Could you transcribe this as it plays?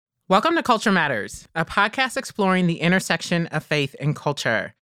Welcome to Culture Matters, a podcast exploring the intersection of faith and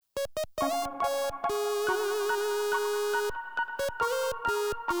culture.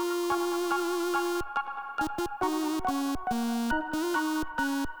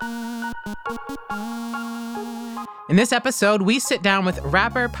 In this episode, we sit down with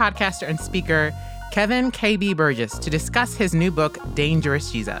rapper, podcaster, and speaker Kevin KB Burgess to discuss his new book,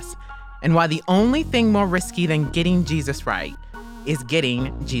 Dangerous Jesus, and why the only thing more risky than getting Jesus right is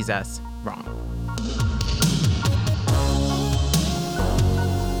getting Jesus wrong.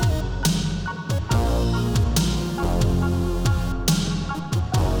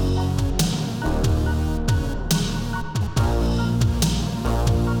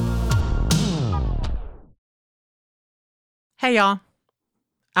 Hey, y'all.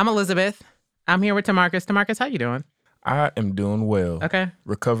 I'm Elizabeth. I'm here with Tamarcus. Tamarcus, how you doing? I am doing well. Okay.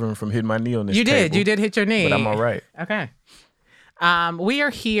 Recovering from hitting my knee on this You table. did hit your knee. But I'm all right. Okay. We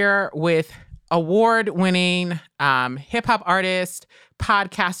are here with award-winning hip-hop artist,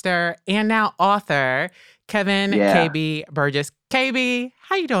 podcaster, and now author, Kevin KB Burgess. KB,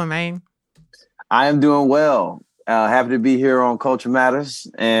 how you doing, man? I am doing well. Happy to be here on Culture Matters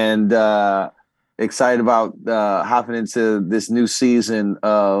and excited about hopping into this new season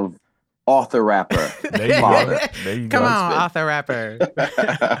of author rapper. There you go. There you Come go. on, author rapper.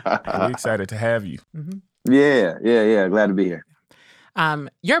 We're excited to have you. Mm-hmm. Yeah. Glad to be here.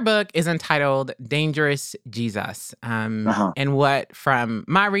 Your book is entitled Dangerous Jesus. And what, from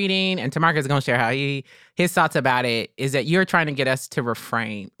my reading, and Tamarcus is going to share how his thoughts about it, is that you're trying to get us to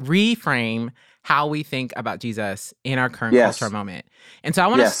reframe how we think about Jesus in our current cultural moment. And so I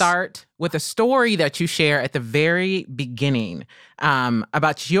want to start with a story that you share at the very beginning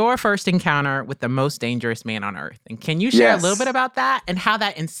about your first encounter with the most dangerous man on earth. And can you share a little bit about that and how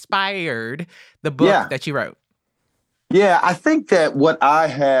that inspired the book that you wrote? Yeah, I think that what I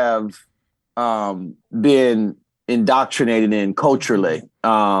have been indoctrinated in culturally,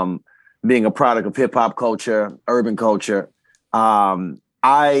 being a product of hip hop culture, urban culture, I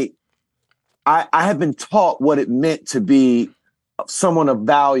have been taught what it meant to be someone of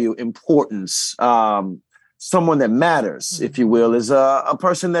value, importance, someone that matters, if you will, is a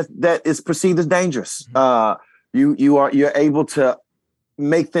person that is perceived as dangerous. You're able to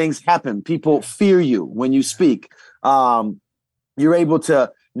make things happen. People fear you when you speak. You're able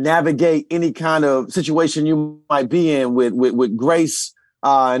to navigate any kind of situation you might be in with grace,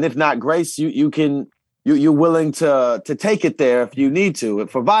 and if not grace, you're willing to take it there if you need to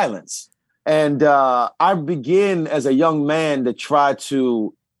for violence. And I begin as a young man to try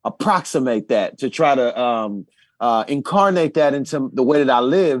to approximate that, to try to incarnate that into the way that I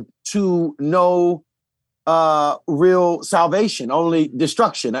live, to know real salvation, only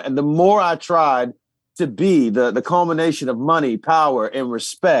destruction. And the more I tried to be the culmination of money, power, and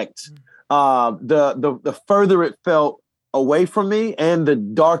respect, the further it felt away from me, and the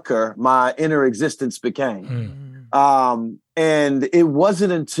darker my inner existence became. And it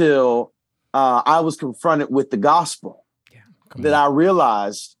wasn't until I was confronted with the gospel that I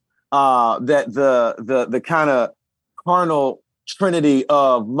realized that the kind of carnal trinity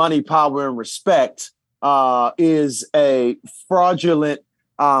of money, power, and respect is a fraudulent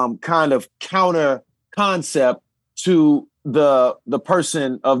kind of counter concept to the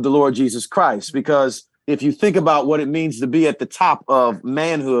person of the Lord Jesus Christ. Because if you think about what it means to be at the top of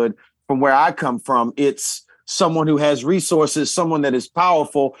manhood, from where I come from, it's someone who has resources, someone that is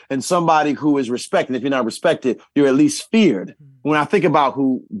powerful, and somebody who is respected. If you're not respected, you're at least feared. When I think about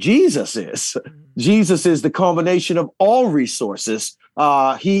who Jesus is the culmination of all resources.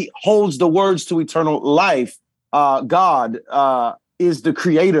 He holds the words to eternal life. God is the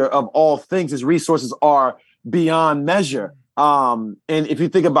creator of all things. His resources are beyond measure. And if you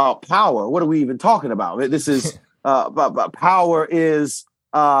think about power, what are we even talking about? This is power is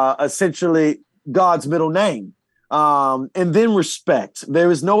essentially God's middle name. And then respect.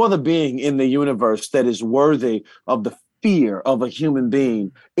 There is no other being in the universe that is worthy of the fear of a human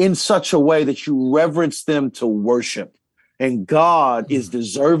being in such a way that you reverence them to worship. And God is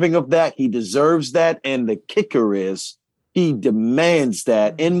deserving of that. He deserves that. And the kicker is he demands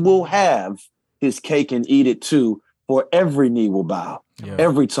that and will have his cake and eat it too. For every knee will bow.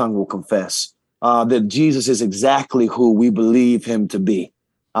 Every tongue will confess that Jesus is exactly who we believe him to be.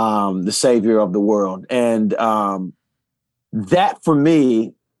 The savior of the world. And that for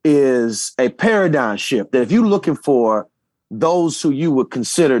me is a paradigm shift, that if you're looking for those who you would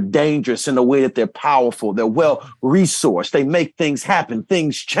consider dangerous in the way that they're powerful, they're well-resourced, they make things happen,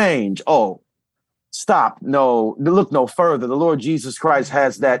 things change. Oh, stop. No, look no further. The Lord Jesus Christ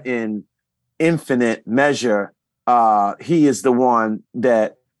has that in infinite measure. He is the one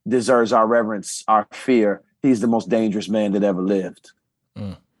that deserves our reverence, our fear. He's the most dangerous man that ever lived.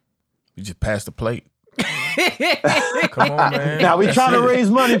 You just passed the plate. Come on, man. Now we trying to raise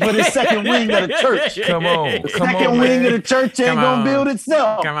money for the second wing of the church. Come on. The second wing of the church ain't gonna build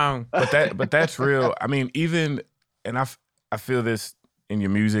itself. Come on. But that's real. I mean, and I feel this in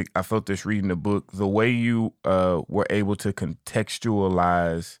your music. I felt this reading the book. The way you were able to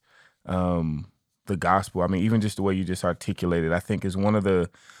contextualize the gospel. I mean, even just the way you just articulated, I think is one of the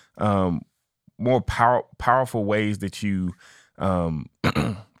more powerful ways that you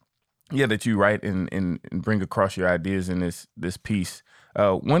that you write and bring across your ideas in this piece.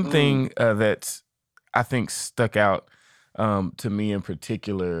 One thing that's I think stuck out to me in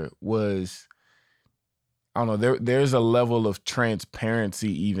particular was, I don't know, there's a level of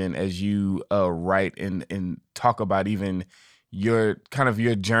transparency even as you write and talk about even your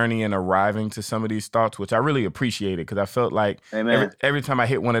journey in arriving to some of these thoughts, which I really appreciated, because I felt like every time I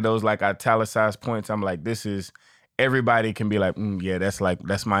hit one of those like italicized points, I'm like, this is, everybody can be like, yeah, that's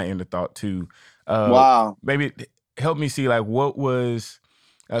my end of thought too. Wow. Maybe help me see like what was,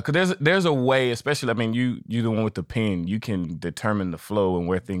 because there's a way, especially, I mean, you're the one with the pen, you can determine the flow and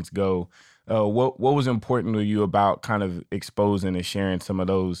where things go. What was important to you about kind of exposing and sharing some of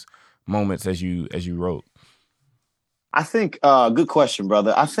those moments as you wrote? I think, good question,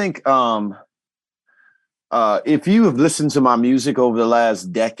 brother. I think if you have listened to my music over the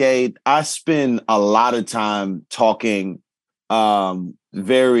last decade, I spend a lot of time talking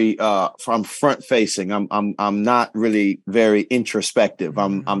very from front facing. I'm not really very introspective.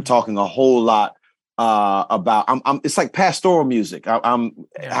 I'm talking a whole lot about. It's like pastoral music. I'm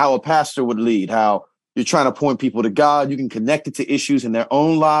how a pastor would lead. How you're trying to point people to God. You can connect it to issues in their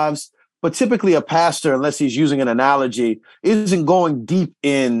own lives. But typically, a pastor, unless he's using an analogy, isn't going deep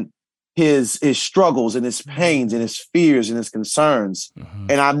in his struggles and his pains and his fears and his concerns.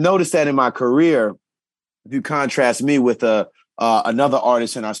 Mm-hmm. And I've noticed that in my career. If you contrast me with another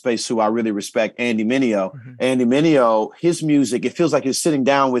artist in our space who I really respect, Andy Mineo. Mm-hmm. Andy Mineo, his music, it feels like you're sitting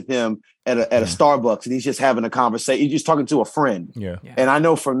down with him at a Starbucks and he's just having a conversation. He's just talking to a friend. Yeah. And I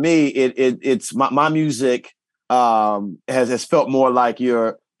know for me, it's my music has felt more like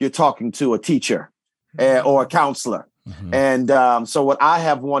you're talking to a teacher or a counselor. Mm-hmm. And so what I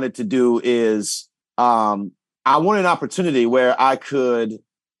have wanted to do is I want an opportunity where I could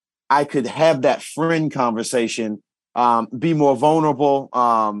have that friend conversation, be more vulnerable.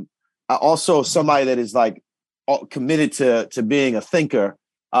 Also somebody that is like committed to being a thinker.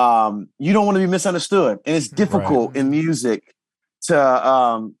 You don't want to be misunderstood. And it's difficult in music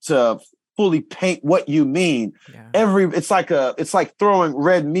to fully paint what you mean. Yeah. It's like throwing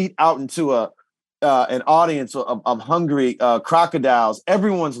red meat out into an audience of hungry crocodiles.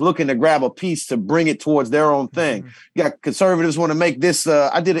 Everyone's looking to grab a piece to bring it towards their own thing. Mm-hmm. You got conservatives want to make this.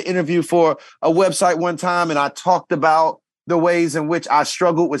 I did an interview for a website one time and I talked about the ways in which I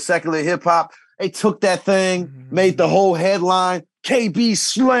struggled with secular hip hop. They took that thing, made the whole headline, KB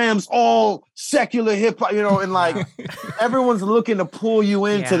slams all secular hip hop, and like everyone's looking to pull you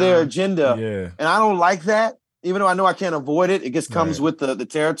into their agenda. Yeah. And I don't like that. Even though I know I can't avoid it, it just comes with the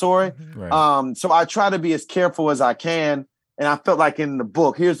territory. Right. So I try to be as careful as I can. And I felt like in the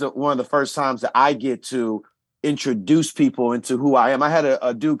book, here's one of the first times that I get to introduce people into who I am. I had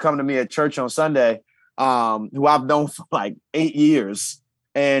a dude come to me at church on Sunday who I've known for like 8 years.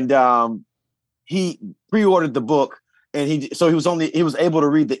 And he pre-ordered the book. And he was able to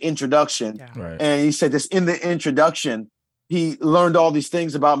read the introduction. Yeah. Right. And he said this in the introduction, he learned all these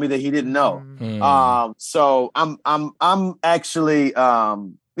things about me that he didn't know. So I'm actually,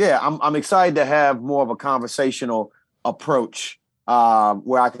 I'm excited to have more of a conversational approach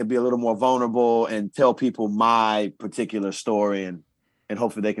where I can be a little more vulnerable and tell people my particular story and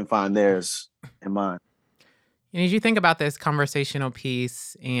hopefully they can find theirs in mine. And as you think about this conversational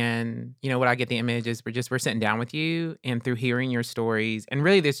piece and, what I get the image is we're sitting down with you and through hearing your stories and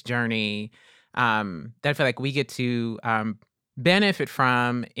really this journey that I feel like we get to benefit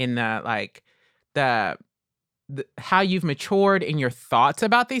from in the how you've matured in your thoughts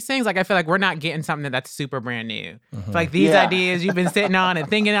about these things. Like, I feel like we're not getting something that's super brand new. Mm-hmm. Like these ideas you've been sitting on and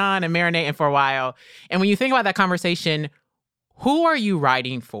thinking on and marinating for a while. And when you think about that conversation, who are you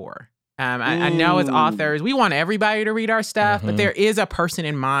writing for? I know as authors, we want everybody to read our stuff, but there is a person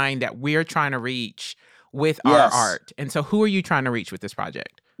in mind that we're trying to reach with our art. And so who are you trying to reach with this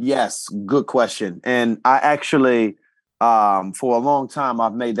project? Yes, good question. And I actually, for a long time,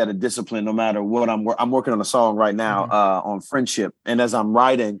 I've made that a discipline no matter what. I'm working on a song right now on friendship. And as I'm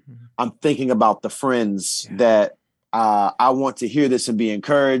writing, I'm thinking about the friends that I want to hear this and be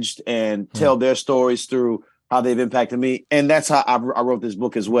encouraged and tell their stories through how they've impacted me. And that's how I wrote this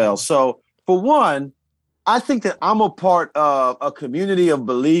book as well. So for one, I think that I'm a part of a community of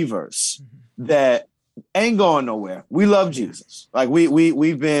believers that ain't going nowhere. We love Jesus. Like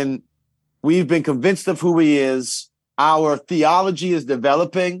we've been convinced of who he is. Our theology is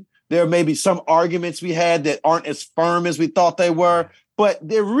developing. There may be some arguments we had that aren't as firm as we thought they were, but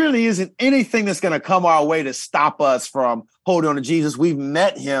there really isn't anything that's going to come our way to stop us from holding on to Jesus. We've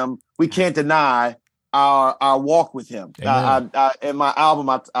met him. We can't deny our walk with him. In my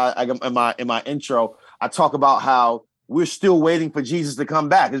album, in my intro, I talk about how we're still waiting for Jesus to come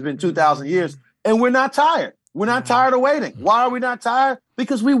back. It's been 2,000 years, and we're not tired. We're not tired of waiting. Why are we not tired?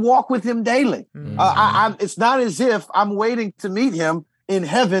 Because we walk with him daily. It's not as if I'm waiting to meet him in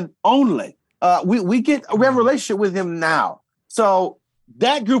heaven only. We have a relationship with him now. So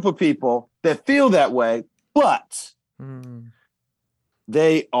that group of people that feel that way, but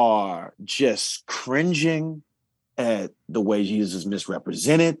they are just cringing at the way Jesus is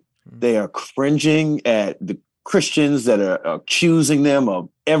misrepresented. They are cringing at the Christians that are accusing them of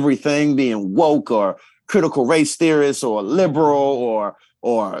everything, being woke or critical race theorists or liberal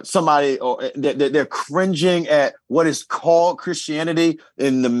or somebody, or they're cringing at what is called Christianity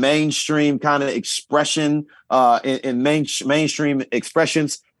in the mainstream kind of expression, in mainstream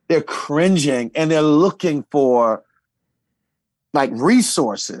expressions. They're cringing and they're looking for like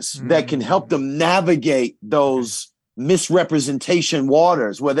resources that can help them navigate those misrepresentation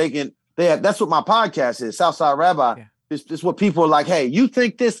waters where that's what my podcast is, Southside Rabbi. Yeah. It's what people are like, hey, you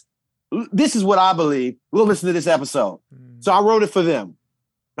think this is what I believe. We'll listen to this episode. So I wrote it for them.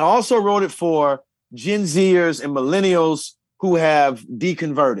 I also wrote it for Gen Zers and millennials who have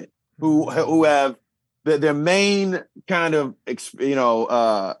deconverted, who have their main kind of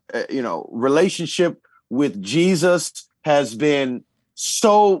relationship with Jesus has been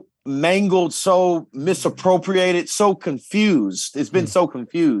so mangled, so misappropriated, so confused. It's been so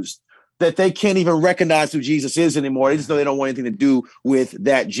confused that they can't even recognize who Jesus is anymore. They just know they don't want anything to do with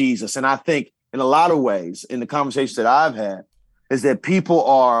that Jesus. And I think in a lot of ways, in the conversations that I've had, is that people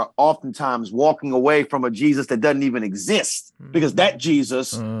are oftentimes walking away from a Jesus that doesn't even exist, because that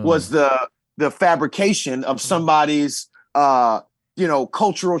Jesus was the fabrication of somebody's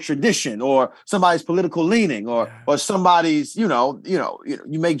cultural tradition or somebody's political leaning or somebody's, God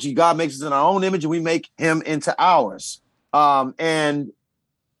makes us in our own image and we make him into ours. And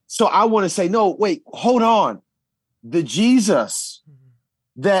so I want to say, no, wait, hold on. The Jesus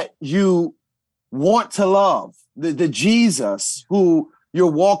that you want to love, the Jesus who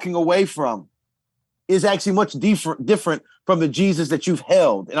you're walking away from is actually much different from the Jesus that you've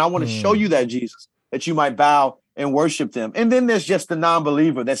held. And I want to show you that Jesus, that you might bow and worship them. And then there's just the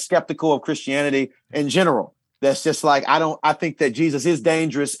non-believer that's skeptical of Christianity in general. That's just like, I think that Jesus is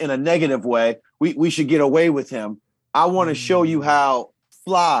dangerous in a negative way. We should get away with him. I want to show you how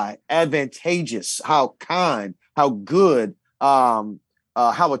advantageous, how kind, how good, how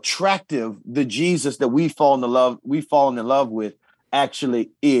attractive the Jesus that we've fallen in love with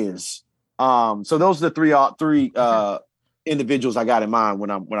actually is. So those are the three individuals I got in mind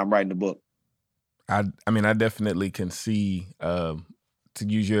when I'm writing the book. I mean, I definitely can see, to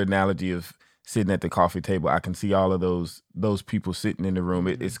use your analogy of sitting at the coffee table, I can see all of those people sitting in the room.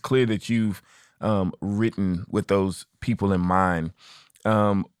 It's clear that you've written with those people in mind.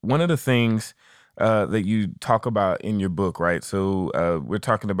 One of the things that you talk about in your book, right? So we're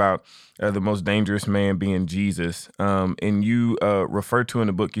talking about the most dangerous man being Jesus. And you refer to in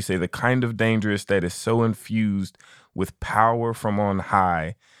the book, you say, the kind of dangerous that is so infused with power from on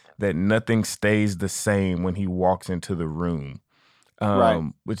high that nothing stays the same when he walks into the room. Right.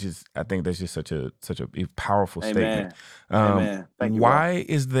 Which is, I think that's just such a powerful statement. Amen. Thank you, why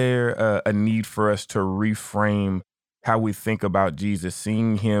is there a need for us to reframe how we think about Jesus,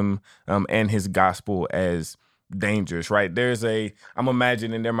 seeing him and his gospel as dangerous, right? I'm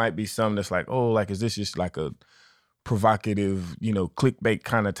imagining there might be some that's like, oh, like, is this just like a provocative, clickbait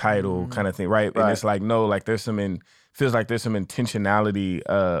kind of title kind of thing, right? And it's like, no, like feels like there's some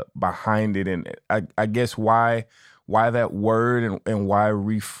intentionality behind it. And I guess why that word and why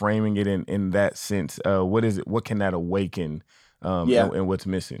reframing it in that sense? What is it? What can that awaken and what's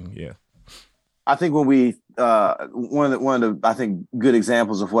missing? Yeah. I think when we one of the I think good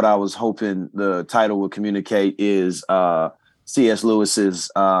examples of what I was hoping the title would communicate is C.S. Lewis's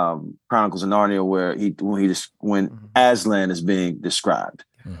Chronicles of Narnia, where when Aslan is being described,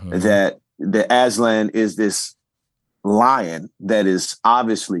 that the Aslan is this lion that is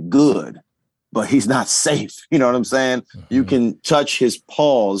obviously good, but he's not safe. You know what I'm saying? You can touch his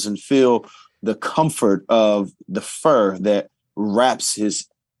paws and feel the comfort of the fur that wraps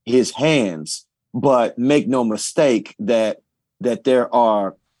his hands. But make no mistake that there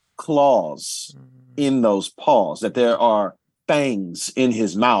are claws in those paws, that there are fangs in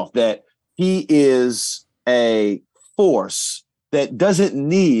his mouth, that he is a force that doesn't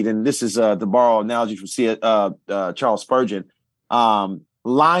need, and this is to borrow analogy from Charles Spurgeon,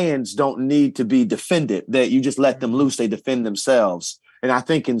 lions don't need to be defended, that you just let them loose, they defend themselves. And I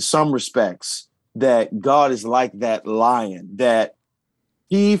think in some respects that God is like that lion, that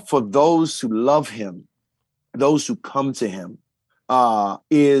he, for those who love him, those who come to him,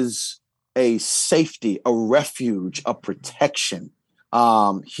 is a safety, a refuge, a protection.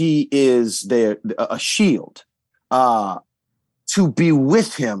 He is a shield. To be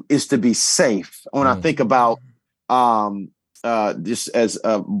with him is to be safe. When I think about just as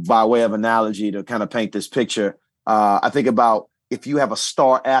by way of analogy to kind of paint this picture, I think about if you have a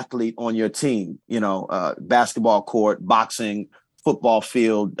star athlete on your team, basketball court, boxing, football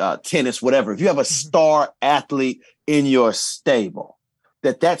field, tennis, whatever. If you have a star athlete in your stable,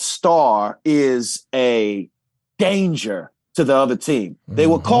 that star is a danger to the other team. They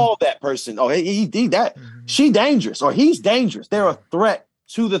will call that person, she dangerous, or he's dangerous. They're a threat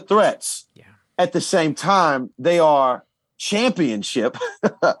to the threats. Yeah. At the same time, they are championship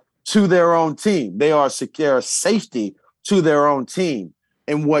to their own team. They are secure safety to their own team.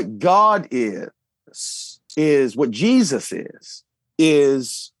 And what God is what Jesus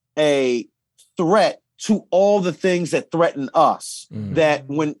is a threat to all the things that threaten us. That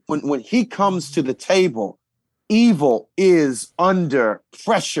when he comes to the table, evil is under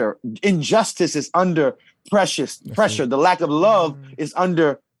pressure. Injustice is under pressure. The lack of love is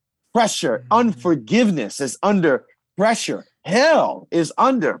under pressure. Unforgiveness is under pressure. Hell is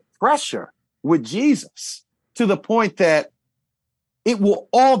under pressure with Jesus, to the point that it will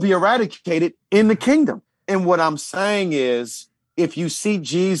all be eradicated in the kingdom. And what I'm saying is, if you see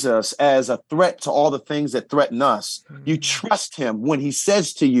Jesus as a threat to all the things that threaten us, you trust him when he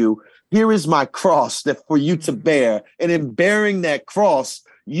says to you, here is my cross that for you to bear. And in bearing that cross,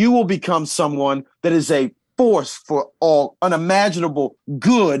 you will become someone that is a force for all unimaginable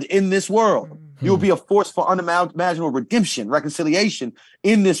good in this world. You'll be a force for unimaginable redemption, reconciliation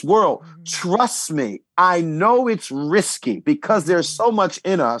in this world. Trust me, I know it's risky because there's so much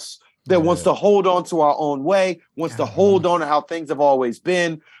in us that wants to hold on to our own way, wants to hold on to how things have always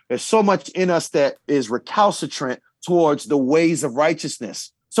been. There's so much in us that is recalcitrant towards the ways of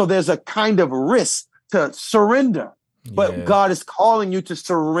righteousness. So there's a kind of risk to surrender. But God is calling you to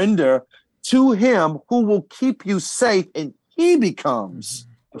surrender to him who will keep you safe, and he becomes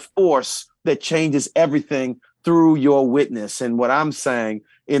the force that changes everything through your witness. And what I'm saying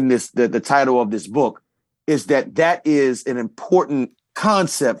in this, the title of this book, is that is an important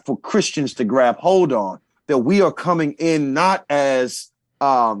concept for Christians to grab hold on, that we are coming in not as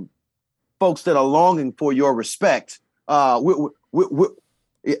folks that are longing for your respect. Like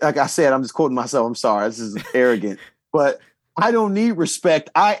I said, I'm just quoting myself. I'm sorry. This is arrogant, but I don't need respect.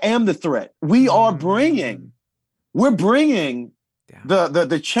 I am the threat. We're bringing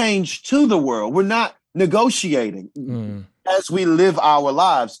the change to the world. We're not negotiating as we live our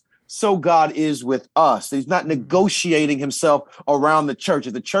lives. So God is with us. He's not negotiating himself around the church.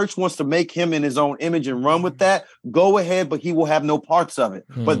 If the church wants to make him in his own image and run with that, go ahead, but he will have no parts of it.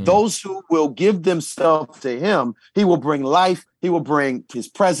 But those who will give themselves to him, he will bring life. He will bring his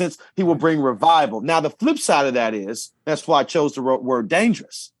presence. He will bring revival. Now, the flip side of that is, that's why I chose the word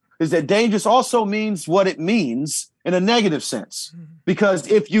dangerous, is that dangerous also means what it means in a negative sense. Because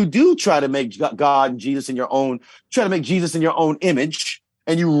if you do try to make God and Jesus in your own, try to make Jesus in your own image,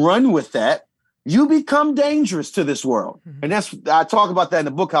 and you run with that, you become dangerous to this world. And I talk about that in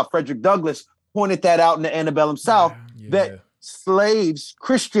the book, how Frederick Douglass pointed that out in the antebellum South, that slaves,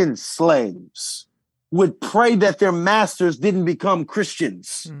 Christian slaves, would pray that their masters didn't become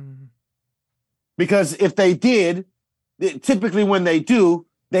Christians. Because if they did, typically when they do,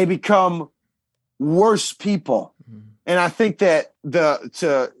 they become worse people. And I think that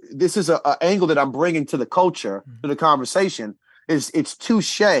this is an angle that I'm bringing to the culture, to the conversation, is it's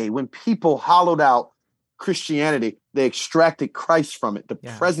touche. When people hollowed out Christianity, they extracted Christ from it, the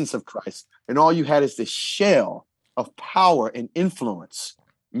presence of Christ, and all you had is this shell of power and influence.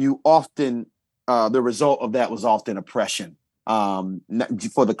 You often, the result of that was often oppression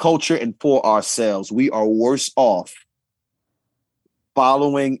for the culture and for ourselves. We are worse off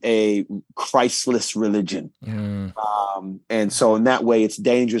following a Christless religion. And so in that way, it's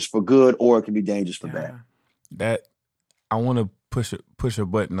dangerous for good, or it can be dangerous for bad. That I want to push a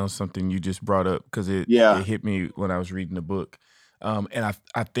button on something you just brought up, because it hit me when I was reading the book. And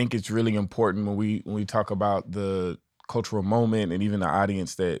I think it's really important when we talk about the cultural moment and even the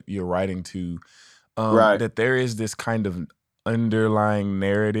audience that you're writing to, Right. that there is this kind of underlying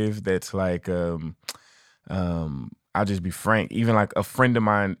narrative that's like, I'll just be frank. Even like a friend of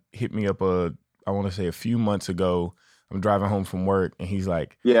mine hit me up I want to say a few months ago. I'm driving home from work and he's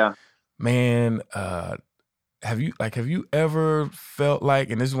like, Yeah. man, have you ever felt like,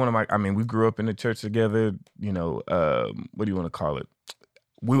 and this is one of we grew up in the church together, you know, what do you want to call it?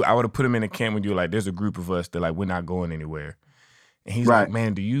 I would have put him in a camp when you were like, there's a group of us that like, we're not going anywhere. And he's Right. like,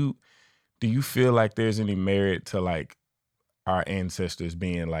 man, do you feel like there's any merit to like our ancestors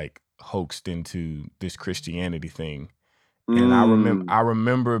being like hoaxed into this Christianity thing? And I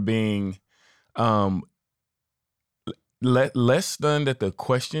remember being less stunned at the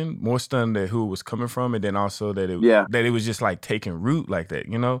question, more stunned at who it was coming from, and then also that it was just like taking root like that,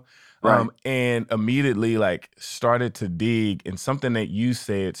 you know? Right. And immediately like started to dig, and something that you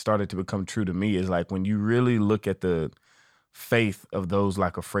said started to become true to me is like when you really look at the faith of those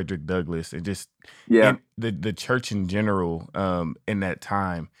like a Frederick Douglass and just and the church in general in that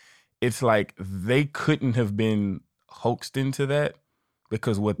time, it's like they couldn't have been hoaxed into that,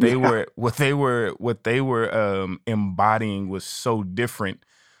 because what they were embodying was so different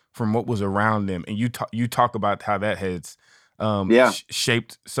from what was around them. And you talk about how that has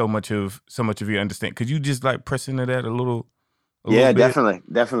shaped so much of your understanding. Could you just like press into that a little bit? Definitely.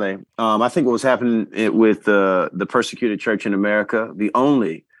 I think what was happening with the persecuted church in America, the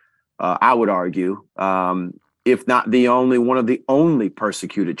only, I would argue, if not the only, one of the only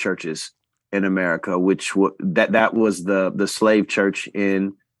persecuted churches in America, which that was the slave church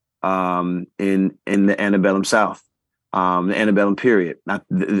in the antebellum South, the antebellum period.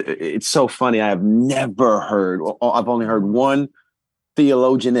 It's so funny. I've only heard one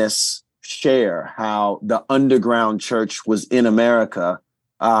theologianess share how the underground church was in America.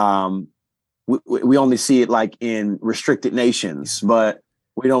 We only see it like in restricted nations, but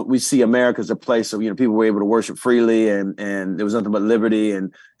we see America as a place of, you know, people were able to worship freely and there was nothing but liberty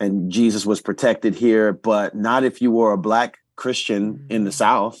and Jesus was protected here, but not if you were a Black Christian in the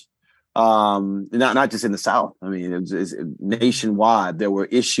South. Not just in the South. I mean, it's nationwide. There were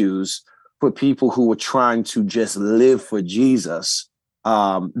issues for people who were trying to just live for Jesus.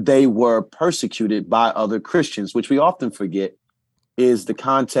 They were persecuted by other Christians, which we often forget is the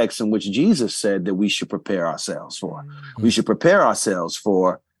context in which Jesus said that we should prepare ourselves for. We should prepare ourselves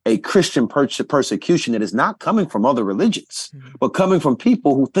for a Christian persecution that is not coming from other religions, but coming from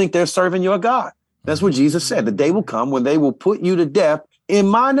people who think they're serving your God. That's what Jesus said. The day will come when they will put you to death in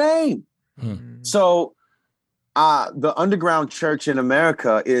my name. So the underground church in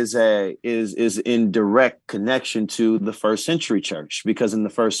America is in direct connection to the first century church, because in the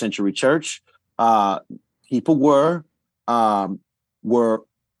first century church, people were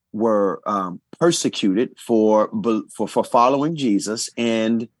persecuted for following Jesus,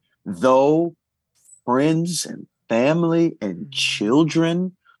 and though friends and family and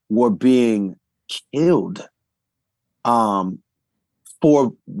children were being killed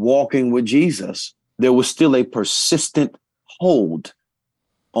for walking with Jesus, there was still a persistent hold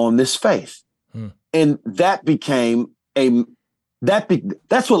on this faith. And that became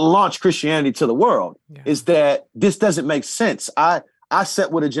that's what launched Christianity to the world, is that this doesn't make sense. I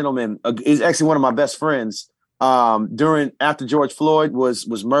sat with a gentleman, is actually one of my best friends, after George Floyd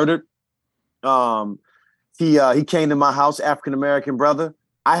was murdered. He came to my house, African-American brother.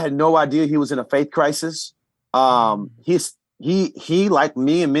 I had no idea he was in a faith crisis. He, like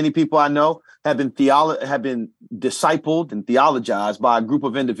me and many people I know, have been discipled and theologized by a group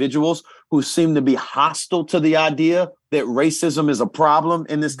of individuals who seem to be hostile to the idea that racism is a problem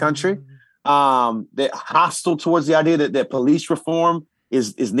in this country. That hostile towards the idea that police reform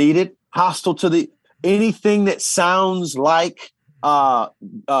is needed, hostile to anything that sounds like I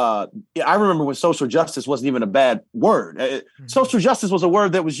remember when social justice wasn't even a bad word. Social justice was a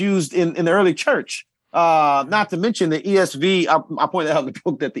word that was used in the early church. Not to mention the ESV. I pointed out in the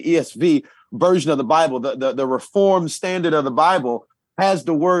book that the ESV version of the Bible, the Reformed standard of the Bible, has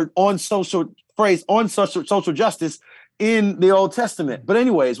the word on social justice in the Old Testament. But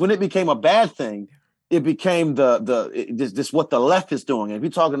anyways, when it became a bad thing, it became this what the left is doing. And if you're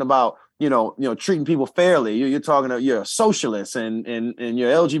talking about treating people fairly, you're talking about, you're a socialist and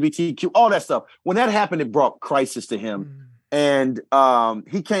you're LGBTQ, all that stuff. When that happened, it brought crisis to him. And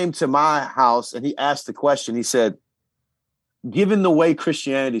he came to my house and he asked the question. He said, given the way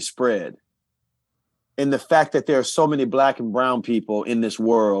Christianity spread and the fact that there are so many Black and brown people in this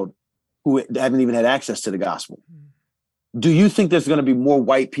world who haven't even had access to the gospel, do you think there's going to be more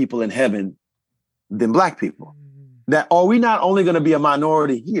white people in heaven than Black people? That are we not only going to be a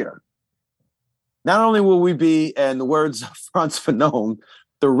minority here, not only will we be, and the words of Frantz Fanon,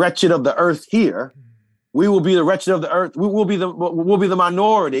 the wretched of the earth here, we will be the wretched of the earth. We'll be the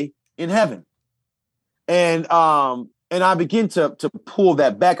minority in heaven. And I begin to pull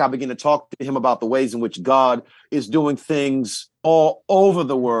that back. I begin to talk to him about the ways in which God is doing things all over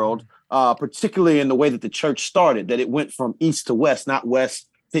the world, particularly in the way that the church started, that it went from east to west, not west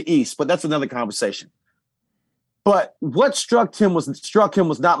to east. But that's another conversation. But what struck him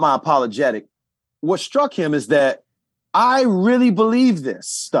was not my apologetic. What struck him is that I really believe this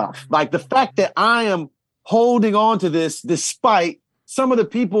stuff. Like the fact that I am holding on to this despite some of the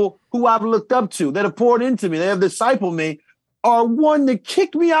people who I've looked up to that have poured into me, they have discipled me, are one to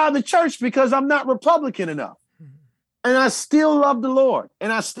kick me out of the church because I'm not Republican enough. And I still love the Lord.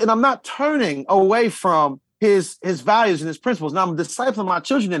 And I'm not turning away from his values and his principles. Now I'm discipling my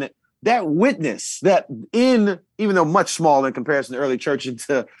children in it. That witness that even though much smaller in comparison to early church and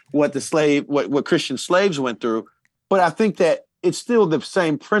to what what Christian slaves went through, but I think that it's still the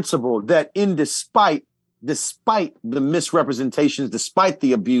same principle that despite the misrepresentations, despite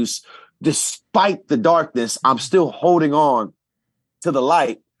the abuse, despite the darkness, I'm still holding on to the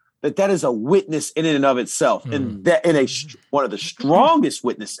light, that is a witness in and of itself. And that one of the strongest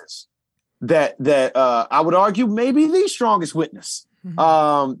witnesses that I would argue maybe the strongest witness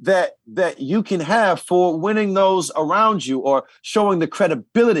that you can have for winning those around you or showing the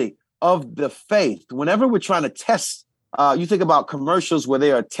credibility of the faith. Whenever we're trying to test, you think about commercials where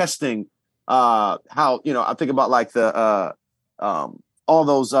they are testing how, I think about like the all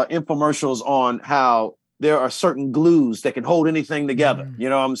those infomercials on how there are certain glues that can hold anything together. You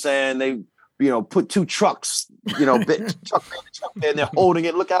know what I'm saying? They, put two trucks, truck there, and they're holding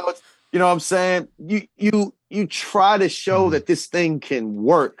it. Look how it's, you know what I'm saying? You try to show that this thing can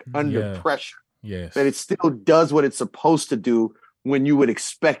work under pressure. Yes. That it still does what it's supposed to do when you would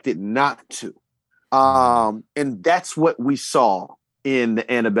expect it not to. And that's what we saw in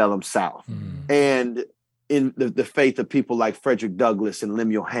the antebellum South and in the faith of people like Frederick Douglass and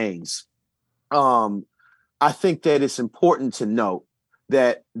Lemuel Haynes. I think that it's important to note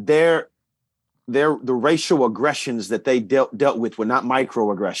that the racial aggressions that they dealt with were not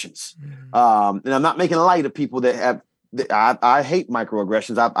microaggressions. And I'm not making light of people that have. I hate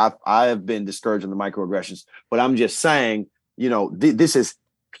microaggressions. I have been discouraged on the microaggressions, but I'm just saying, this is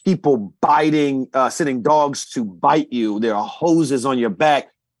people biting, sending dogs to bite you. There are hoses on your back,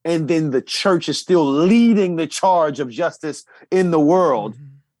 and then the church is still leading the charge of justice in the world.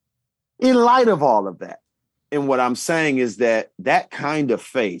 In light of all of that, and what I'm saying is that kind of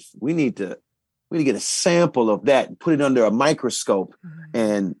faith, we need to get a sample of that and put it under a microscope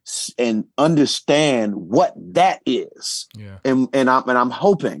and understand what that is. Yeah. And I'm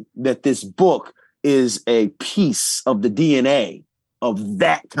hoping that this book is a piece of the DNA of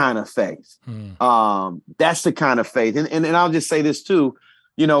that kind of faith. That's the kind of faith. And I'll just say this too,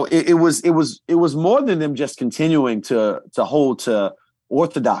 it was more than them just continuing to hold to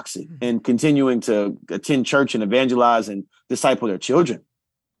orthodoxy and continuing to attend church and evangelize and disciple their children.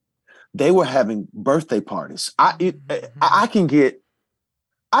 They were having birthday parties. I could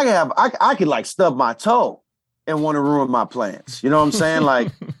like stub my toe and want to ruin my plans. You know what I'm saying?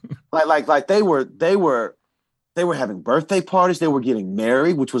 Like they were having birthday parties. They were getting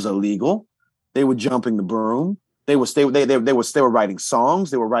married, which was illegal. They were jumping the broom. They were writing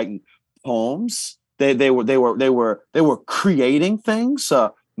songs. They were writing poems. They were creating things.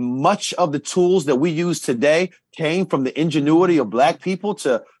 Much of the tools that we use today came from the ingenuity of Black people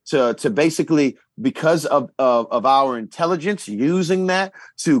to basically, because of our intelligence, using that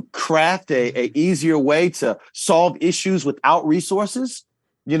to craft a easier way to solve issues without resources.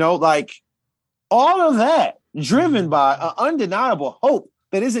 Like all of that driven by an undeniable hope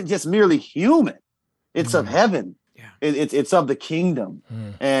that isn't just merely human. It's of heaven. It's of the kingdom,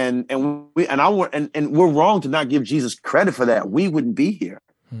 and we're wrong to not give Jesus credit for that. We wouldn't be here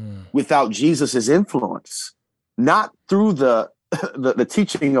without Jesus's influence, not through the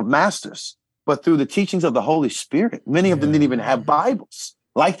teaching of masters, but through the teachings of the Holy Spirit. Many of them didn't even have Bibles,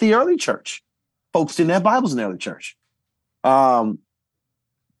 like the early church. Folks didn't have Bibles in the early church.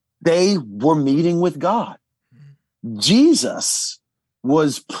 They were meeting with God. Jesus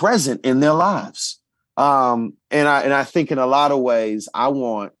was present in their lives. And I think in a lot of ways, I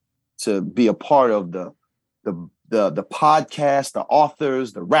want to be a part of the podcast, the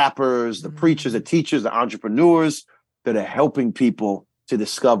authors, the rappers, the preachers, the teachers, the entrepreneurs that are helping people to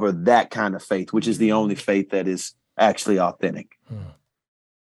discover that kind of faith, which is the only faith that is actually authentic.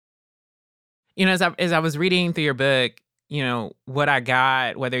 As I was reading through your book, what I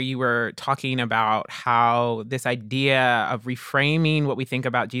got, whether you were talking about how this idea of reframing what we think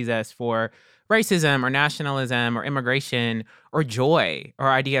about Jesus for racism or nationalism or immigration or joy or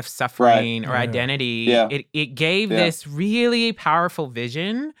idea of suffering or identity. It gave this really powerful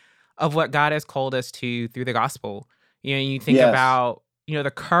vision of what God has called us to through the gospel. You know, you think about, you know,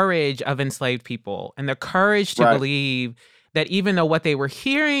 the courage of enslaved people and the courage to believe that even though what they were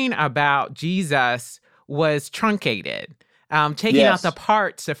hearing about Jesus was truncated, taking out the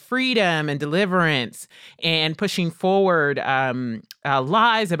parts of freedom and deliverance and pushing forward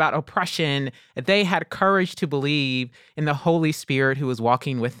lies about oppression, that they had courage to believe in the Holy Spirit who was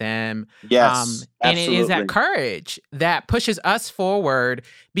walking with them. And it is that courage that pushes us forward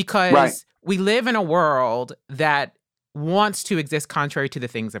because we live in a world that wants to exist contrary to the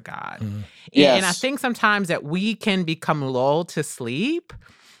things of God. And I think sometimes that we can become lulled to sleep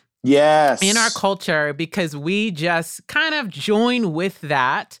in our culture because we just kind of join with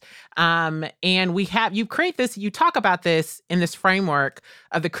that. And you create this, you talk about this in this framework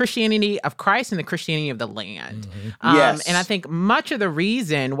of the Christianity of Christ and the Christianity of the land. And I think much of the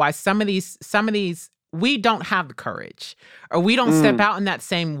reason why some of these, we don't have the courage or we don't step out in that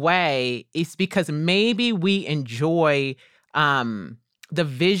same way is because maybe we enjoy the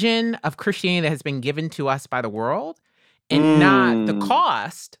vision of Christianity that has been given to us by the world and not the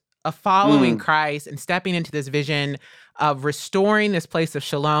cost of following Christ and stepping into this vision of restoring this place of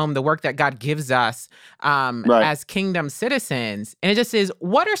shalom, the work that God gives us as kingdom citizens. And it just is,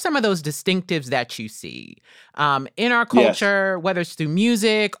 what are some of those distinctives that you see in our culture, whether it's through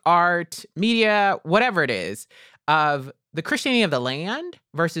music, art, media, whatever it is, of the Christianity of the land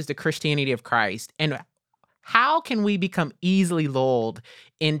versus the Christianity of Christ? And how can we become easily lulled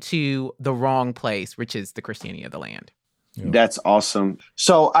into the wrong place, which is the Christianity of the land? That's awesome.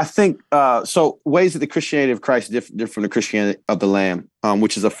 So I think ways that the Christianity of Christ differ from the Christianity of the Lamb,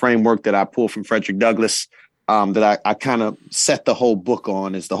 which is a framework that I pulled from Frederick Douglass, that I kind of set the whole book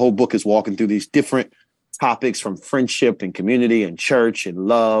on. Is the whole book is walking through these different topics from friendship and community and church and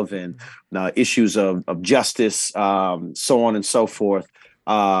love and issues of justice, so on and so forth.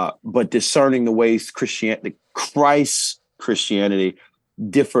 But discerning the ways Christ's Christianity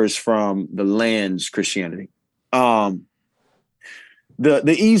differs from the land's Christianity.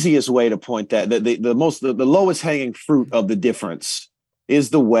 The easiest way to point that, the lowest hanging fruit of the difference is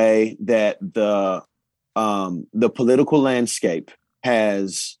the way that the political landscape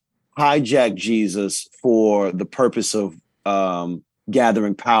has hijacked Jesus for the purpose of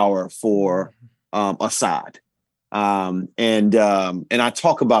gathering power for Assad. And I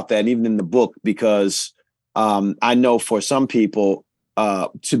talk about that even in the book because I know for some people,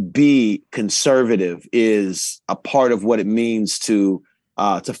 to be conservative is a part of what it means to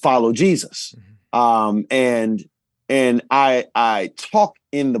follow Jesus. And I talk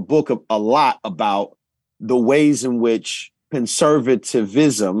in the book a lot about the ways in which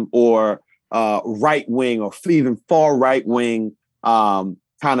conservatism or right wing or even far right wing kind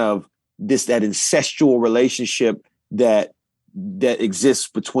of that incestual relationship that exists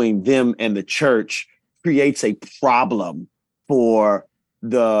between them and the church creates a problem for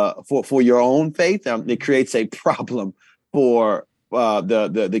your own faith. It creates a problem for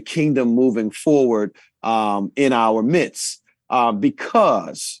the kingdom moving forward in our midst,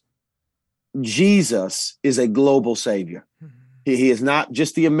 because Jesus is a global savior. He is not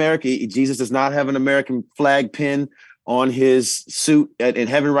just the American. Jesus does not have an American flag pin on his suit in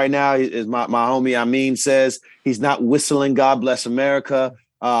heaven right now. As my homie Amin says, he's not whistling "God Bless America."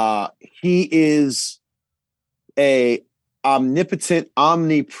 He is a omnipotent,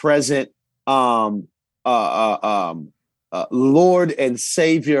 omnipresent Lord and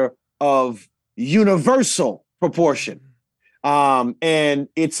Savior of universal proportion. And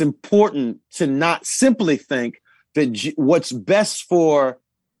it's important to not simply think that what's best for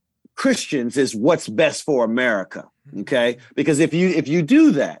Christians is what's best for America. Okay, because if you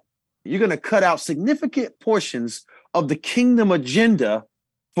do that, you're going to cut out significant portions of the kingdom agenda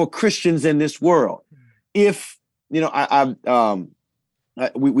for Christians in this world. If I'm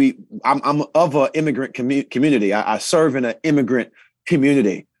of an immigrant community. I serve in an immigrant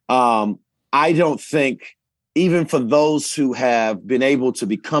community. I don't think, even for those who have been able to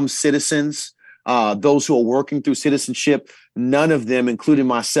become citizens, those who are working through citizenship, none of them, including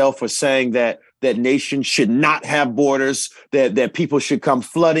myself, are saying that nations should not have borders, that people should come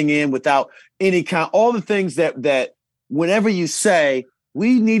flooding in without any kind, all the things that whenever you say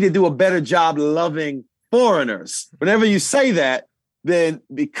we need to do a better job loving foreigners, whenever you say that, then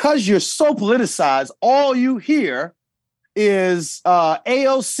because you're so politicized, all you hear is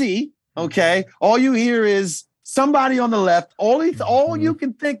AOC, okay? All you hear is somebody on the left. All you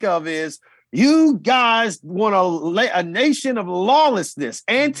can think of is, you guys want a nation of lawlessness,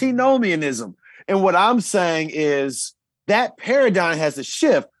 antinomianism. And what I'm saying is that paradigm has to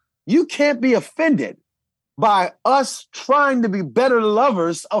shift. You can't be offended by us trying to be better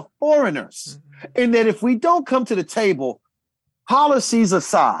lovers of foreigners. And that if we don't come to the table, policies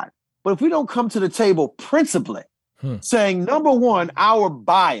aside, but if we don't come to the table principally, saying, number one, our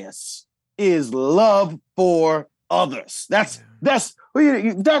bias is love for others. That's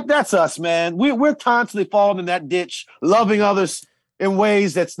us, man. We're constantly falling in that ditch, loving others in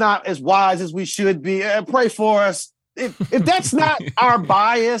ways that's not as wise as we should be. Pray for us. If that's not our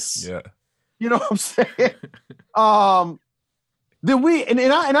bias, you know what I'm saying?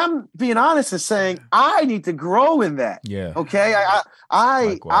 Then I'm being honest and saying I need to grow in that. Yeah. Okay.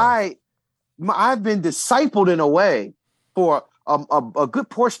 I've been discipled in a way for a good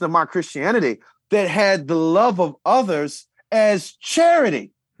portion of my Christianity that had the love of others as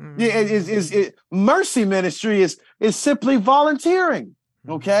charity. Mercy ministry is simply volunteering.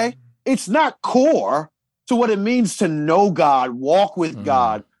 Okay. It's not core to what it means to know God, walk with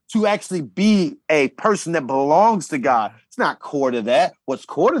God, to actually be a person that belongs to God. It's not core to that. What's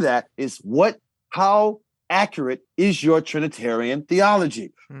core to that is how accurate is your Trinitarian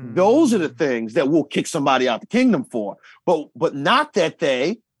theology. Those are the things that will kick somebody out the kingdom for, but not that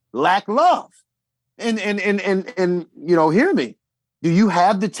they lack love. And hear me. Do you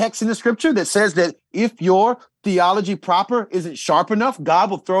have the text in the scripture that says that if your theology proper isn't sharp enough, God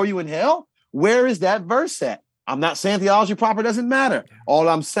will throw you in hell? Where is that verse at? I'm not saying theology proper doesn't matter. All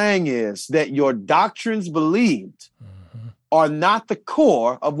I'm saying is that your doctrines believed are not the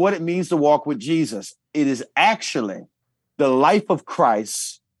core of what it means to walk with Jesus. It is actually the life of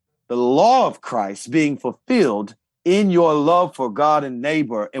Christ, the law of Christ being fulfilled in your love for God and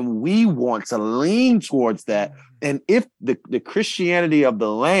neighbor. And we want to lean towards that. And if the Christianity of the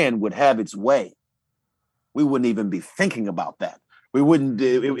land would have its way, we wouldn't even be thinking about that. We wouldn't,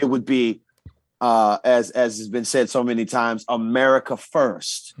 it would be, as has been said so many times, America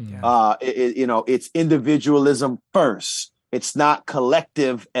first. It's individualism first. It's not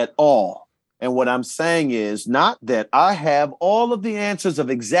collective at all. And what I'm saying is not that I have all of the answers of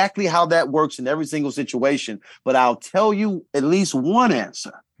exactly how that works in every single situation, but I'll tell you at least one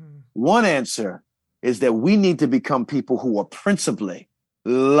answer. One answer is that we need to become people who are principally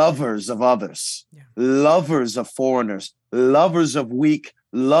lovers of others, lovers of foreigners, lovers of weak,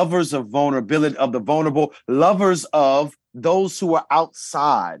 lovers of vulnerability, of the vulnerable, lovers of those who are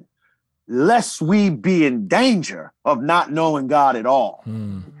outside, lest we be in danger of not knowing God at all.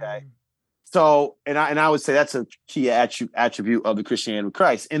 Okay. So, and I would say that's a key attribute of the Christianity of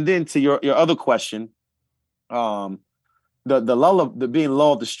Christ. And then to your other question, the lull of the being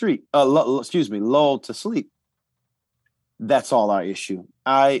lulled to street, lulled to sleep. That's all our issue.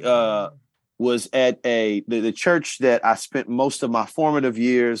 I was at the church that I spent most of my formative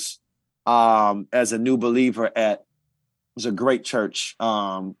years as a new believer at. It was a great church.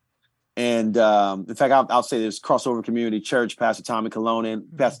 In fact, I'll say this Crossover Community Church, Pastor Tommy Cologne.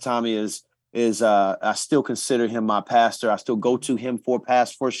 Pastor Tommy is I still consider him my pastor. I still go to him for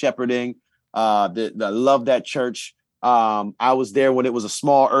shepherding. I love that church. I was there when it was a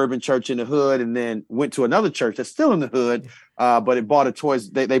small urban church in the hood, and then went to another church that's still in the hood. But it bought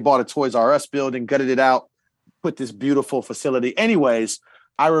they bought a Toys R Us building, gutted it out, put this beautiful facility. Anyways,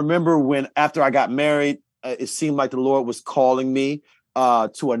 I remember after I got married, it seemed like the Lord was calling me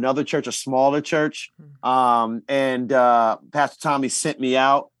to another church, a smaller church. And Pastor Tommy sent me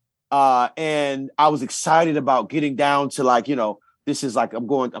out. And I was excited about getting down to this is like I'm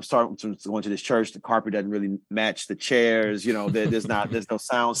starting to going to this church. The carpet doesn't really match the chairs. There's no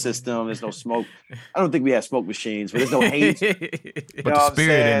sound system. There's no smoke. I don't think we have smoke machines, but there's no hate. But the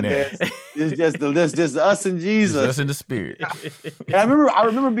spirit in there. There's just us and Jesus. Us in the spirit. And I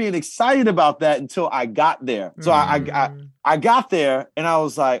remember being excited about that until I got there. So I got there and I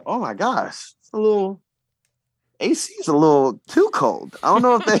was like, oh my gosh, it's a little AC is a little too cold. I don't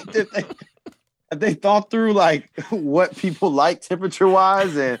know if they thought through what people like temperature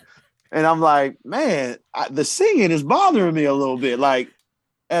wise, and I'm like, man, the singing is bothering me a little bit. Like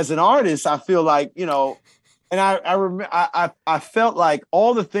as an artist, I feel like and I remember I felt like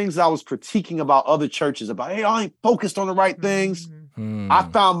all the things I was critiquing about other churches about, hey, I ain't focused on the right things. I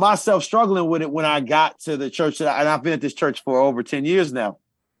found myself struggling with it when I got to the church, and I've been at this church for over 10 years now,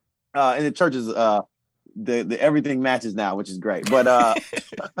 and the church is the everything matches now, which is great. But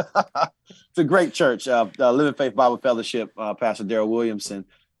it's a great church. Living Faith Bible Fellowship, Pastor Darrell Williamson,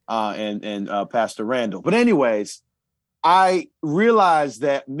 and Pastor Randall. But anyways, I realized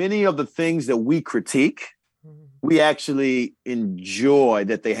that many of the things that we critique, we actually enjoy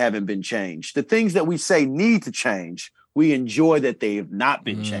that they haven't been changed. The things that we say need to change, we enjoy that they have not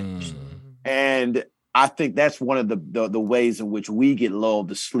been changed. And I think that's one of the ways in which we get lulled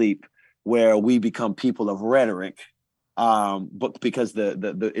to sleep, where we become people of rhetoric, but because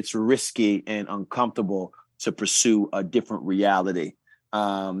the it's risky and uncomfortable to pursue a different reality.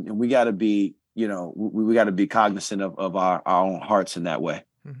 And we got to be, we got to be cognizant of our own hearts in that way.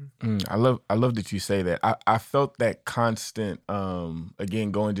 I love that you say that. I felt that constant,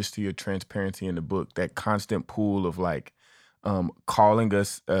 again, going just to your transparency in the book, that constant pull of like calling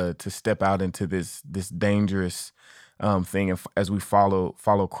us to step out into this dangerous thing, as we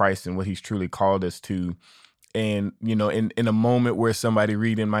follow Christ and what He's truly called us to. And in a moment where somebody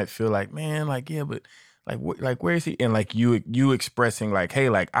reading might feel like, man, like, yeah, but like where is he? And like you expressing like, hey,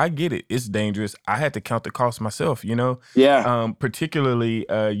 like I get it, it's dangerous. I had to count the cost myself, Yeah. Particularly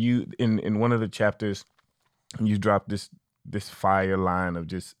you in one of the chapters, you dropped this fire line of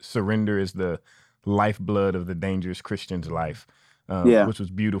just surrender is the lifeblood of the dangerous Christian's life, which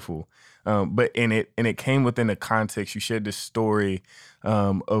was beautiful. But it came within the context. You shared this story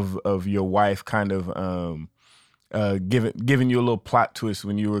of your wife kind of giving you a little plot twist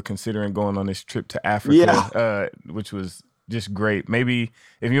when you were considering going on this trip to Africa, which was just great. Maybe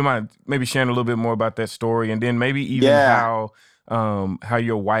if you mind, maybe sharing a little bit more about that story, and then maybe even how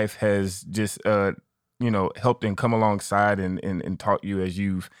your wife has just helped and come alongside and taught you as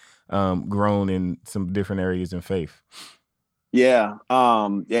you've grown in some different areas in faith. Yeah.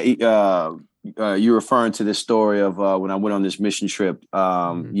 You're referring to this story of when I went on this mission trip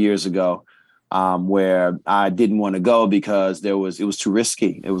years ago. Where I didn't want to go because it was too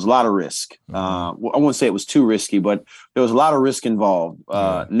risky. It was a lot of risk. I wouldn't say it was too risky, but there was a lot of risk involved.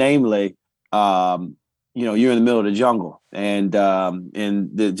 Namely, you're in the middle of the jungle, and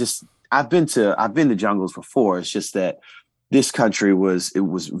I've been to jungles before. It's just that this country was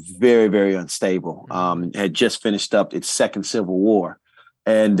very, very unstable. Had just finished up its second civil war,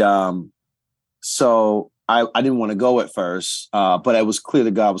 and so I didn't want to go at first, but it was clear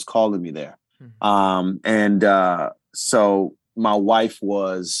that God was calling me there. So my wife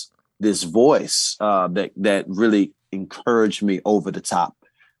was this voice that really encouraged me over the top,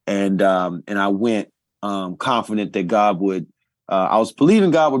 and I went confident that God would. I was believing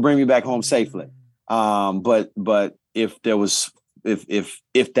God would bring me back home safely. But if that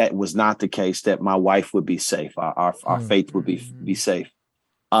was not the case, that my wife would be safe, our faith would be safe.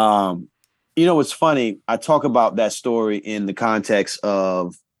 It's funny. I talk about that story in the context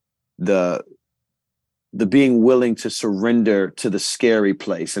of the being willing to surrender to the scary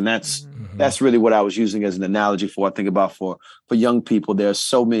place. And that's really what I was using as an analogy for, I think about for young people. There's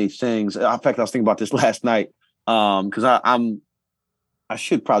so many things. In fact, I was thinking about this last night. Cause I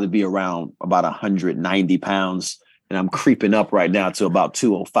should probably be around about 190 pounds, and I'm creeping up right now to about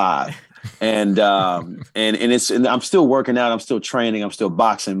 205. And I'm still working out. I'm still training. I'm still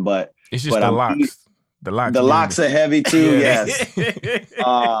boxing, but it's just the locks. The locks are heavy too. Yes.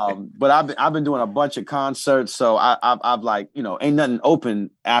 But I've been doing a bunch of concerts, so I've like, ain't nothing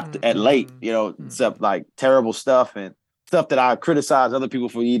open at late, except like terrible stuff and stuff that I criticize other people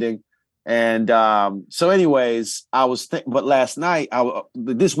for eating. And so anyways, but last night,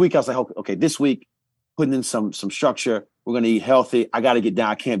 this week I was like, okay, this week putting in some structure. We're gonna eat healthy. I got to get down.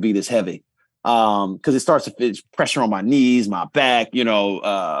 I can't be this heavy because it starts to put pressure on my knees, my back.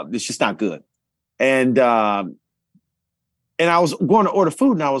 It's just not good. And I was going to order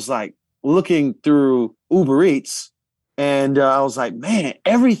food, and I was like looking through Uber Eats, and I was like, man,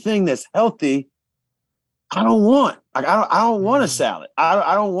 everything that's healthy, I don't want. Like I don't want a salad.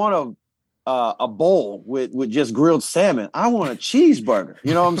 I don't want a bowl with just grilled salmon. I want a cheeseburger.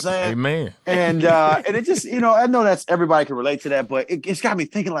 You know what I'm saying? Amen. And it just, I know that's everybody can relate to that, but it's got me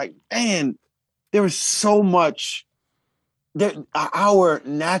thinking like, man, there is so much that our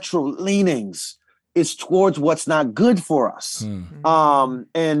natural leanings is towards what's not good for us. And I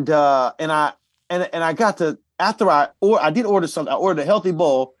got to, after I did order something, I ordered a healthy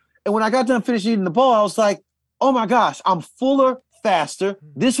bowl. And when I got done finished eating the bowl, I was like, oh my gosh, I'm fuller, faster.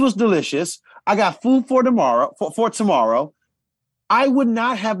 This was delicious. I got food for tomorrow, for tomorrow. I would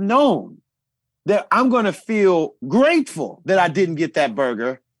not have known that I'm going to feel grateful that I didn't get that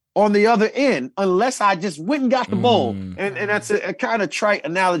burger on the other end, unless I just went and got the bowl. And that's a kind of trite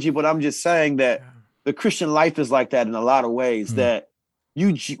analogy, but I'm just saying that the Christian life is like that in a lot of ways, that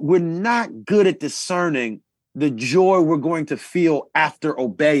we're not good at discerning the joy we're going to feel after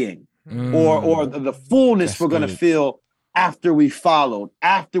obeying or the fullness we're going to feel after we followed,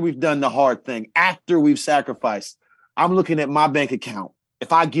 after we've done the hard thing, after we've sacrificed. I'm looking at my bank account.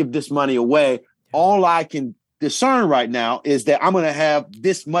 If I give this money away, all I can discern right now is that I'm going to have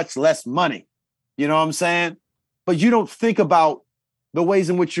this much less money. You know what I'm saying? But you don't think about the ways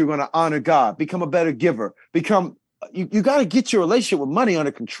in which you're going to honor God, become a better giver, you got to get your relationship with money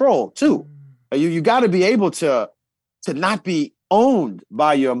under control too. You got to be able to not be owned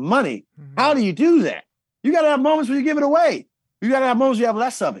by your money. How do you do that? You got to have moments where you give it away. You got to have moments where you have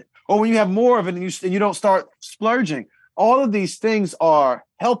less of it, or when you have more of it and you don't start splurging. All of these things are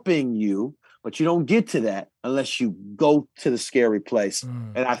helping you, but you don't get to that unless you go to the scary place.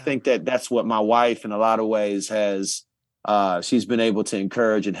 And I think that that's what my wife, in a lot of ways, has. She's been able to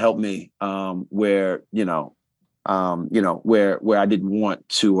encourage and help me where I didn't want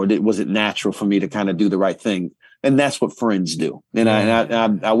to, or it wasn't natural for me to kind of do the right thing. And that's what friends do. And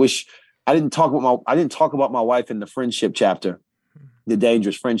I wish I didn't talk about my wife in the friendship chapter, the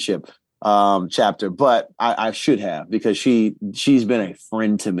dangerous friendship chapter, but I should have, because she's been a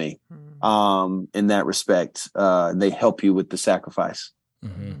friend to me in that respect. They help you with the sacrifice.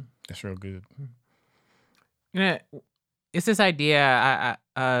 That's real good. It's this idea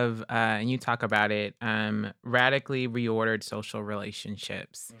of, and you talk about it, radically reordered social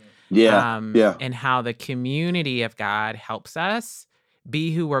relationships. And how the community of God helps us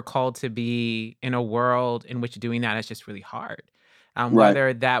be who we're called to be in a world in which doing that is just really hard.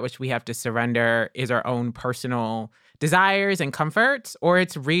 Whether that which we have to surrender is our own personal desires and comforts, or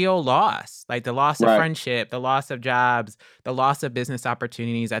it's real loss, like the loss of friendship, the loss of jobs, the loss of business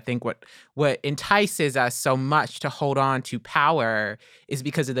opportunities. I think what entices us so much to hold on to power is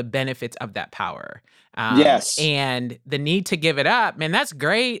because of the benefits of that power. And the need to give it up, man, that's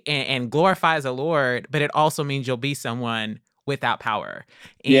great and glorifies the Lord, but it also means you'll be someone without power,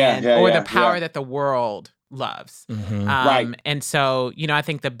 the power that the world loves. And so, I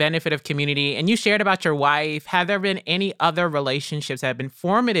think the benefit of community, and you shared about your wife, have there been any other relationships that have been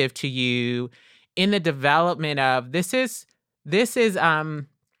formative to you in the development of this is a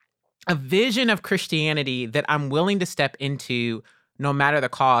vision of Christianity that I'm willing to step into no matter the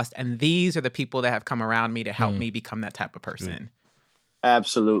cost, and these are the people that have come around me to help me become that type of person?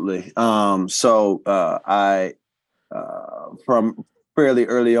 Absolutely. So I from fairly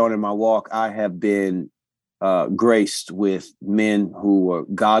early on in my walk, I have been graced with men who were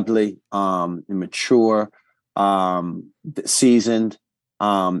godly, mature, seasoned.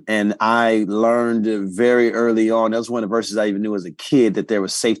 And I learned very early on, that was one of the verses I even knew as a kid, that there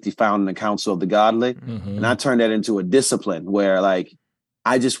was safety found in the counsel of the godly. And I turned that into a discipline where, like,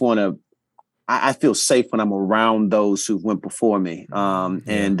 I just want to, I feel safe when I'm around those who went before me.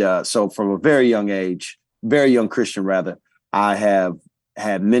 So from a very young age, very young Christian rather, I have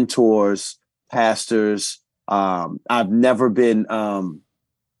had mentors, pastors. I've never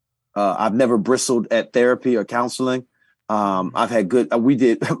bristled at therapy or counseling. I've had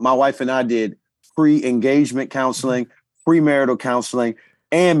my wife and I did pre-engagement counseling, premarital counseling,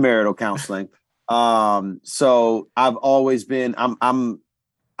 and marital counseling. So I've always been, I'm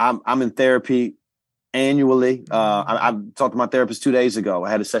in therapy annually. I talked to my therapist 2 days ago. I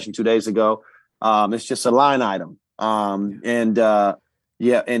had a session 2 days ago. It's just a line item. And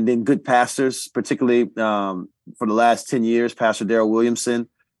then good pastors, particularly for the last 10 years, Pastor Darrell Williamson.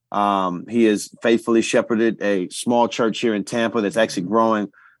 He has faithfully shepherded a small church here in Tampa that's actually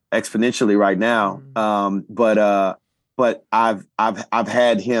growing exponentially right now. But I've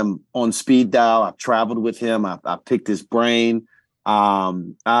had him on speed dial. I've traveled with him. I've picked his brain.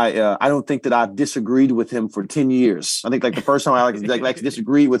 I don't think that I've disagreed with him for 10 years. I think like the first time I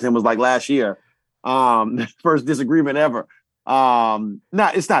disagreed with him was like last year. First disagreement ever.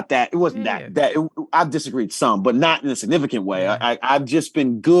 It's not that. It wasn't I've disagreed some, but not in a significant way. I've just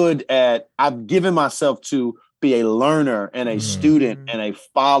been good at, I've given myself to be a learner and a student and a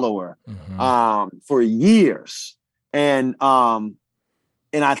follower, for years. And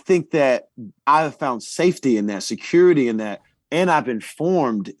I think that I've found safety in that, security in that, and I've been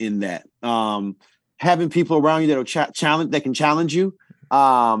formed in that. Having people around you that are that can challenge you,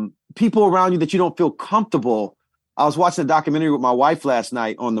 people around you that you don't feel comfortable. I was watching a documentary with my wife last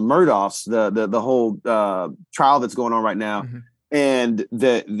night on the Murdochs, the whole trial that's going on right now, and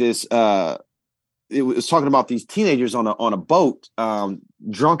it was talking about these teenagers on a boat,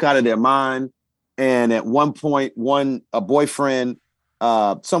 drunk out of their mind, and at one point, a boyfriend,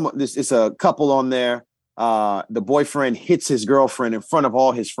 it's a couple on there. The boyfriend hits his girlfriend in front of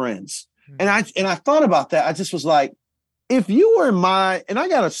all his friends, and I thought about that. I just was like, if you were and I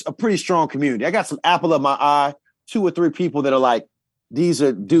got a pretty strong community. I got some apple of my eye. 2 or 3 people that are like, these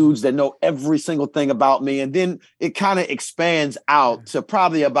are dudes that know every single thing about me. And then it kind of expands out to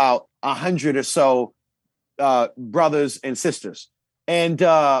probably about 100 or so brothers and sisters. And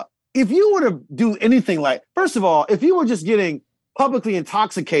if you were to do anything like, first of all, if you were just getting publicly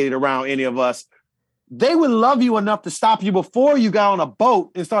intoxicated around any of us, they would love you enough to stop you before you got on a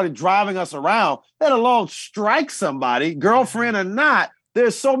boat and started driving us around, let alone strike somebody, girlfriend or not.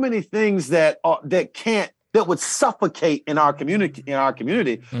 There's so many things that would suffocate in our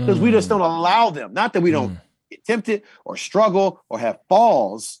community because we just don't allow them. Not that we don't get tempted or struggle or have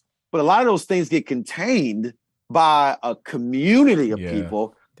falls, but a lot of those things get contained by a community of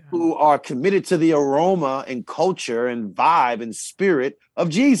people who are committed to the aroma and culture and vibe and spirit of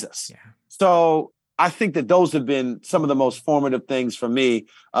Jesus. Yeah. So I think that those have been some of the most formative things for me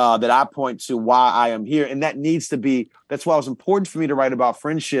that I point to why I am here. And that's why it was important for me to write about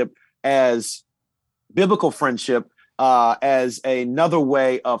friendship as biblical friendship, as another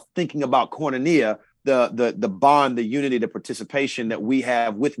way of thinking about koinonia, the bond, the unity, the participation that we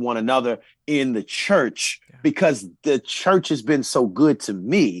have with one another in the church, because the church has been so good to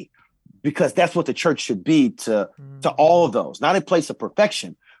me, because that's what the church should be to all of those, not a place of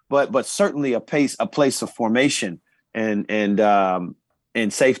perfection, but certainly a place of formation and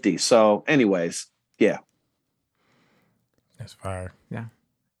safety. So anyways, yeah. That's fire. Yeah.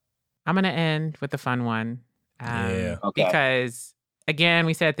 I'm going to end with a fun one. Okay. Because again,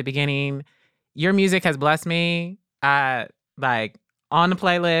 we said at the beginning, your music has blessed me, like on the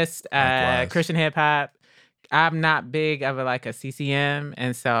playlist, Christian hip hop. I'm not big of a CCM,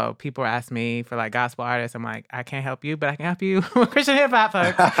 and so people ask me for like gospel artists. I'm like, I can't help you, but I can help you with Christian hip hop,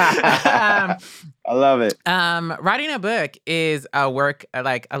 folks. I love it. Writing a book is a work,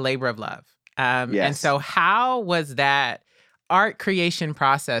 like a labor of love. Yes. And so how was that art creation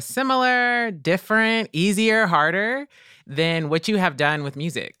process? Similar, different, easier, harder than what you have done with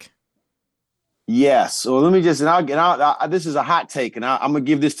music? Yes. So let me just, this is a hot take, and I'm going to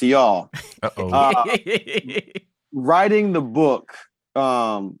give this to y'all. Writing the book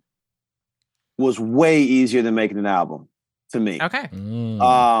was way easier than making an album to me. Okay.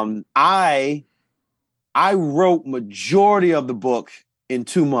 I wrote majority of the book in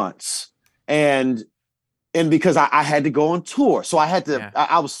 2 months, and because I had to go on tour, so I had to.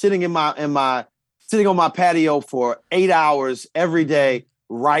 I was sitting on my patio for 8 hours every day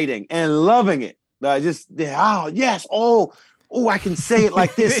writing and loving it. I can say it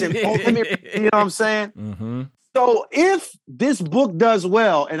like this, and you know what I'm saying? Mm-hmm. So if this book does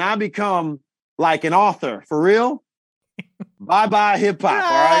well and I become like an author for real, bye hip hop. All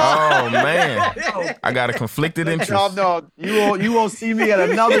right. Oh man, I got a conflicted interest. No, you won't see me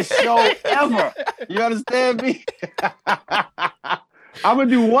at another show ever. You understand me? I'm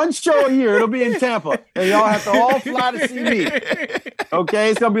gonna do one show a year. It'll be in Tampa, and y'all have to all fly to see me. Okay,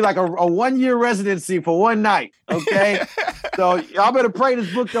 it's gonna be like a 1-year residency for one night. Okay, so y'all better pray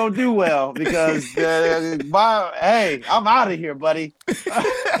this book don't do well, because I'm out of here, buddy.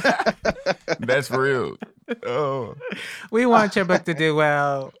 That's real. Oh, we want your book to do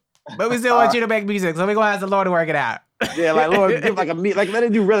well, but we still want you to make music. So we're gonna ask the Lord to work it out. Yeah, like Lord, give let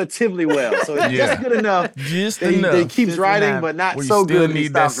it do relatively well. So it's just good enough. He keeps writing, but not so good. Still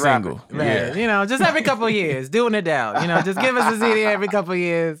need that single. Right. Yeah. Just every couple of years, doing Adele. Just give us a CD every couple of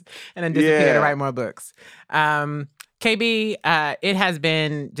years, and then disappear to write more books. KB, it has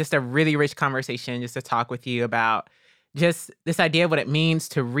been just a really rich conversation just to talk with you about just this idea of what it means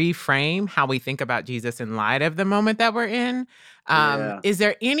to reframe how we think about Jesus in light of the moment that we're in. Is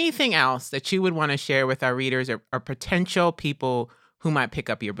there anything else that you would want to share with our readers or potential people who might pick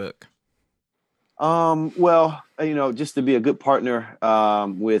up your book? Well, just to be a good partner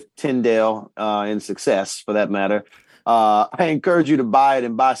with Tyndale in success, for that matter, I encourage you to buy it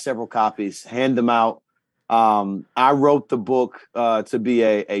and buy several copies, hand them out. I wrote the book to be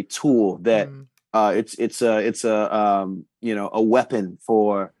a tool that it's a weapon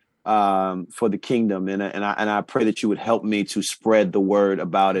for the kingdom, and I pray that you would help me to spread the word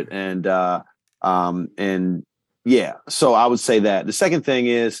about it, and so I would say that. The second thing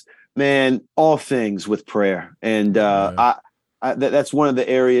is, man, all things with prayer, and that's one of the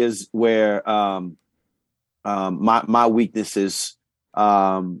areas where my weaknesses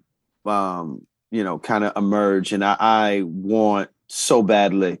kind of emerge, and I want so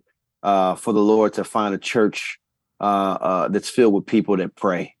badly for the Lord to find a church that's filled with people that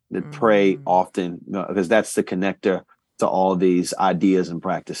pray often, because that's the connector to all these ideas and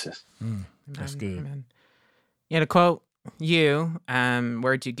practices. That's good. Amen. To quote you,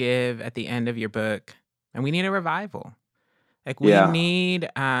 word you give at the end of your book, and we need a revival. We need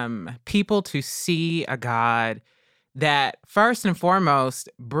people to see a God that first and foremost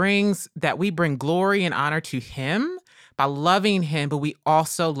we bring glory and honor to him by loving him, but we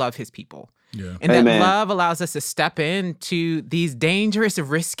also love his people. Yeah. And that love allows us to step into these dangerous,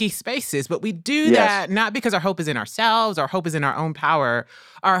 risky spaces. But we do that not because our hope is in ourselves, our hope is in our own power.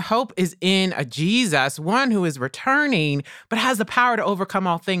 Our hope is in a Jesus, one who is returning, but has the power to overcome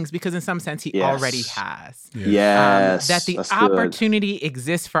all things because in some sense he already has. Yes. That the opportunity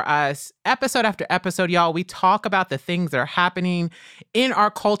exists for us. Episode after episode, y'all, we talk about the things that are happening in our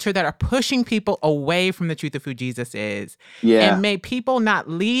culture that are pushing people away from the truth of who Jesus is. Yeah. And may people not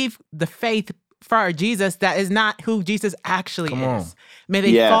leave the faith for our Jesus that is not who Jesus actually is. May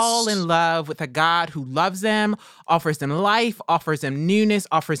they fall in love with a God who loves them, offers them life, offers them newness,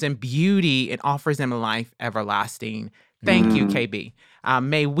 offers them beauty, and offers them life everlasting. Thank you, KB.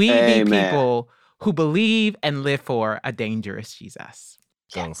 May we be people who believe and live for a dangerous Jesus.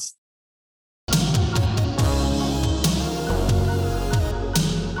 Yes.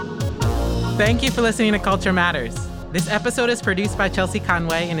 Thank you for listening to Culture Matters. This episode is produced by Chelsea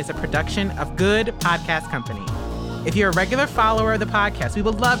Conway and is a production of Good Podcast Company. If you're a regular follower of the podcast, we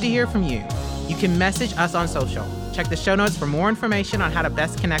would love to hear from you. You can message us on social. Check the show notes for more information on how to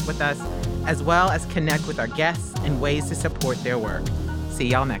best connect with us, as well as connect with our guests and ways to support their work. See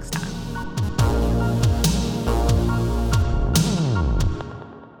y'all next time.